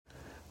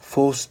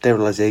Forced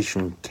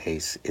sterilization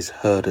case is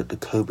heard at the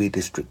Kobe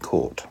District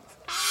Court. こ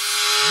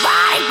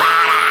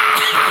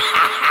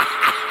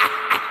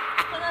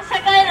の社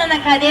会の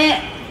中で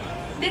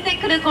出て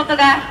くること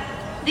が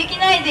でき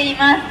ないでい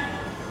ます。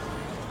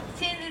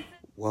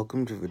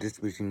 Welcome to the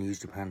Disability News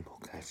Japan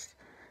podcast,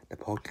 the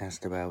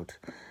podcast about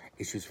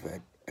issues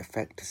that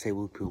affect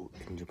disabled people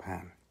in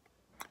Japan.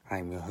 I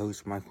am your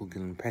host, Michael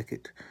Gillen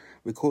Peckett,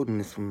 recording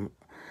this from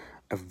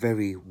a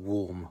very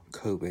warm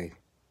Kobe.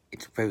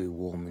 It's very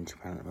warm in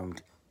Japan at the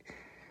moment.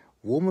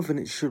 Warmer than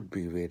it should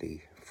be,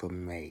 really, for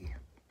May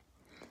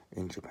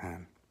in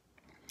Japan.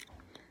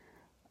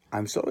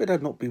 I'm sorry that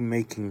I've not been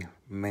making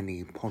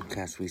many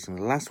podcasts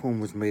recently. The last one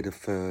was May the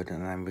 3rd,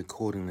 and I'm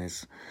recording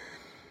this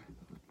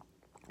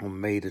on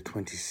May the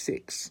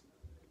 26th.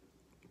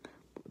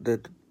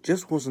 There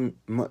just wasn't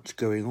much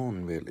going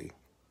on, really.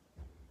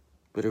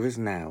 But there is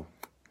now.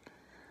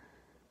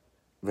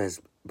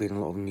 There's been a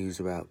lot of news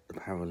about the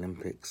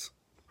Paralympics.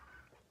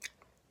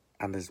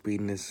 And there's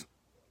been this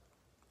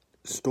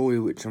story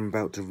which I'm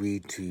about to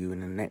read to you in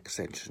the next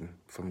section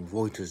from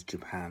Reuters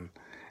Japan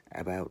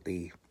about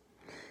the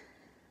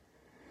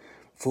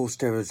forced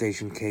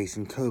sterilization case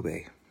in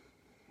Kobe.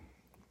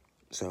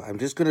 So I'm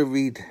just going to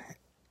read,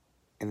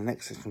 in the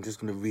next section, I'm just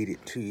going to read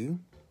it to you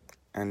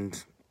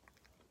and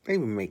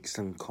maybe make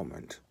some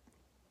comment.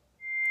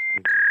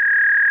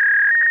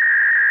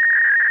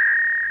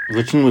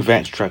 Written with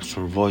extracts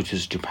from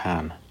Reuters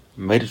Japan,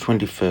 May the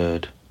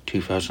 23rd,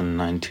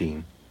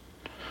 2019.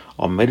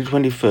 On May the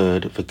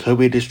 23rd, the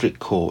Kobe District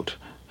Court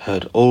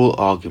heard oral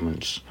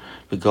arguments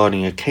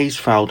regarding a case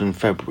filed in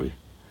February,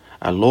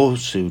 a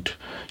lawsuit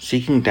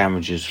seeking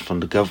damages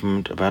from the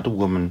government about a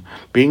woman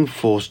being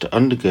forced to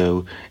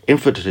undergo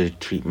infertility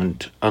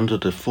treatment under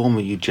the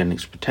former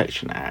Eugenics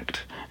Protection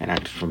Act,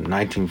 enacted from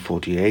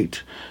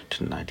 1948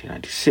 to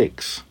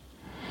 1996.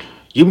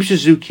 Yumi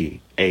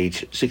Suzuki,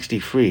 age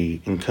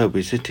 63, in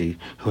Kobe City,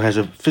 who has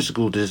a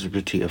physical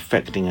disability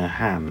affecting her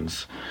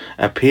hands,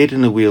 appeared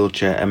in a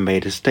wheelchair and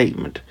made a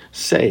statement,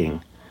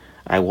 saying,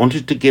 "I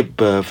wanted to give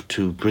birth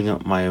to bring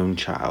up my own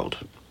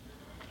child."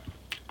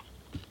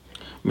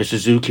 Ms.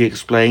 Suzuki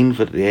explained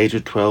that at the age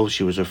of 12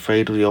 she was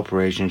afraid of the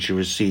operation she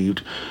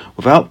received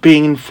without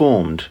being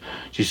informed.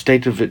 She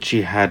stated that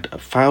she had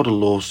filed a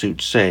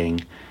lawsuit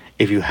saying,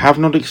 "If you have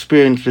not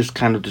experienced this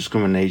kind of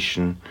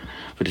discrimination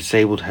the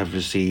disabled have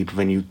received,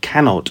 then you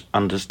cannot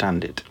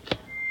understand it."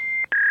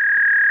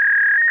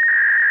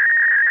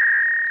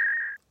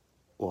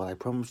 Well, I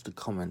promised to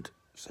comment,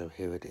 so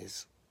here it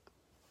is.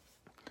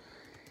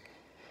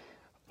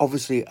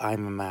 Obviously,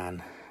 I'm a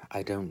man.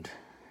 I don't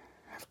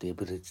have the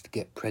ability to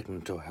get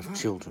pregnant or have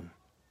children,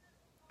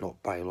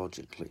 not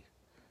biologically.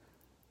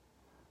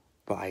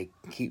 But I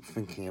keep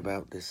thinking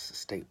about this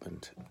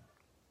statement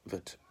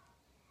that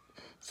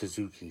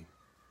Suzuki,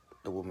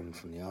 the woman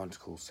from the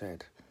article,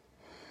 said.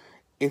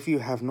 If you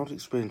have not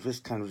experienced this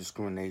kind of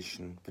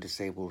discrimination the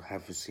disabled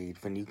have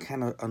received, then you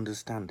cannot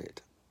understand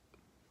it.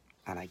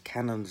 And I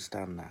can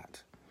understand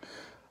that.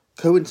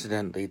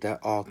 Coincidentally, there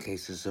are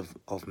cases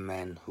of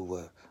men who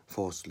were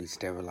forcibly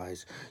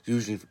sterilized,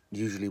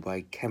 usually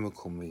by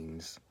chemical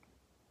means.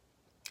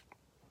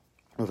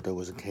 There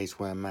was a case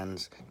where a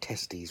man's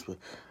testes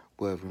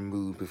were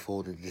removed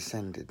before they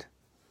descended.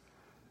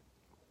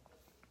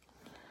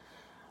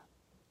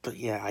 But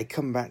yeah, I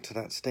come back to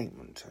that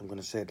statement. I'm going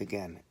to say it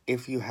again.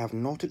 If you have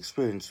not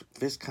experienced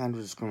this kind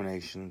of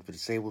discrimination the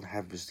disabled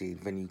have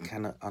received, then you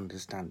cannot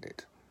understand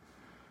it.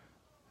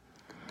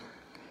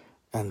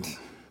 And,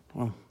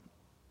 well,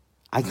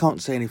 I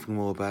can't say anything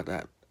more about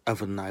that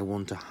other than I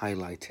want to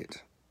highlight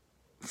it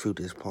through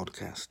this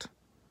podcast.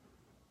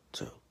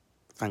 So,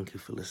 thank you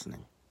for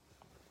listening.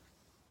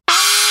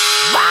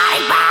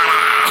 Bye,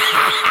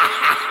 bye.